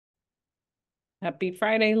Happy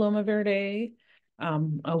Friday, Loma Verde.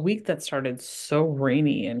 A week that started so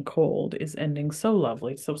rainy and cold is ending so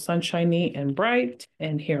lovely, so sunshiny and bright.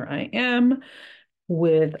 And here I am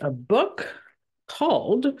with a book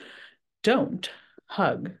called Don't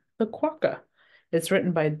Hug the Quokka. It's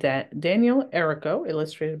written by Daniel Errico,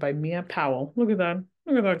 illustrated by Mia Powell. Look at that.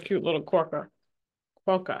 Look at that cute little quokka.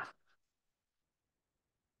 Quokka.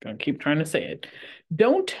 Gonna keep trying to say it.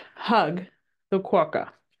 Don't hug the quokka.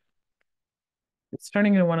 It's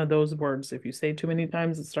turning into one of those words. If you say too many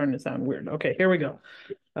times, it's starting to sound weird. Okay, here we go.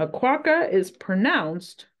 Quokka is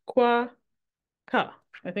pronounced quaka.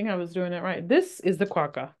 I think I was doing it right. This is the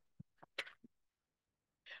quokka.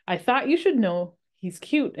 I thought you should know he's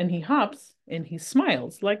cute and he hops and he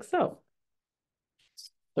smiles like so.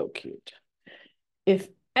 So cute. If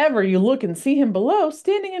ever you look and see him below,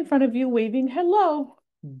 standing in front of you, waving hello,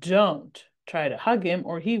 don't try to hug him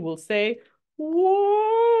or he will say,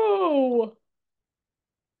 whoa.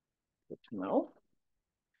 Good to know.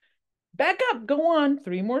 Back up, go on,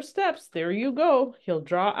 3 more steps. There you go. He'll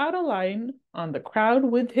draw out a line on the crowd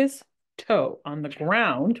with his toe, on the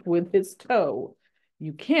ground with his toe.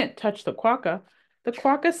 You can't touch the quokka. The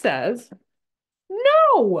quokka says,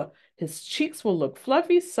 no. His cheeks will look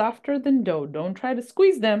fluffy, softer than dough. Don't try to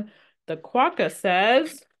squeeze them. The quokka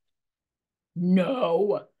says,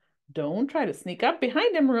 no. Don't try to sneak up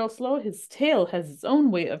behind him real slow. His tail has its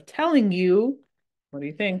own way of telling you. What do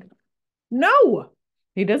you think? No,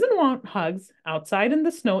 he doesn't want hugs outside in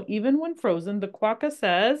the snow, even when frozen. The quokka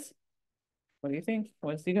says, what do you think?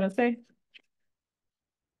 What's he going to say?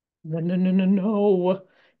 No, no, no, no, no.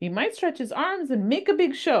 He might stretch his arms and make a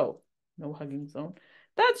big show. No hugging zone.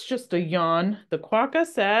 That's just a yawn. The quokka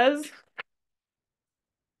says,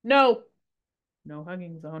 no, no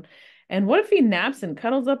hugging zone. And what if he naps and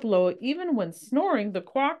cuddles up low, even when snoring? The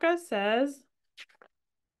quokka says,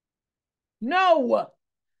 no.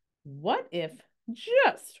 What if,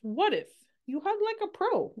 just what if you hug like a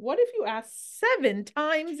pro? What if you ask 7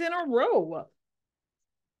 times in a row?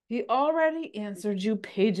 He already answered you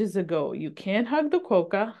pages ago. You can't hug the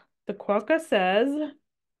quokka. The quokka says,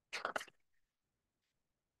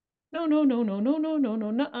 no, no, no, no, no, no, no,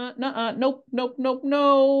 no, nuh-uh, nuh-uh, nope, nope, nope,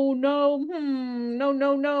 no, no, no,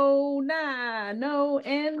 no, no, nah, no,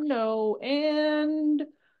 and no, and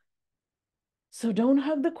so don't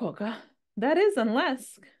hug the quokka. That is,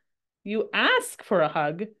 unless you ask for a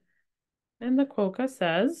hug. And the quokka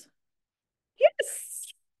says,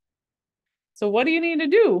 yes. So what do you need to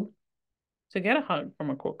do to get a hug from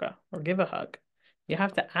a quokka or give a hug? You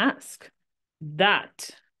have to ask. That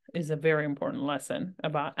is a very important lesson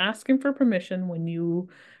about asking for permission when you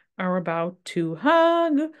are about to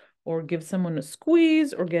hug or give someone a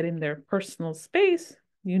squeeze or get in their personal space.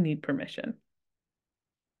 You need permission.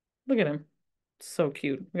 Look at him. So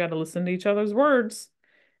cute. We got to listen to each other's words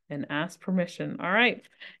and ask permission. All right.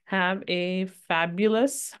 Have a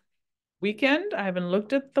fabulous weekend. I haven't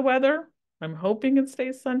looked at the weather. I'm hoping it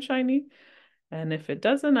stays sunshiny. And if it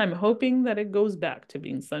doesn't, I'm hoping that it goes back to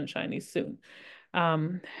being sunshiny soon.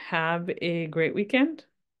 Have a great weekend,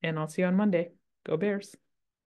 and I'll see you on Monday. Go Bears.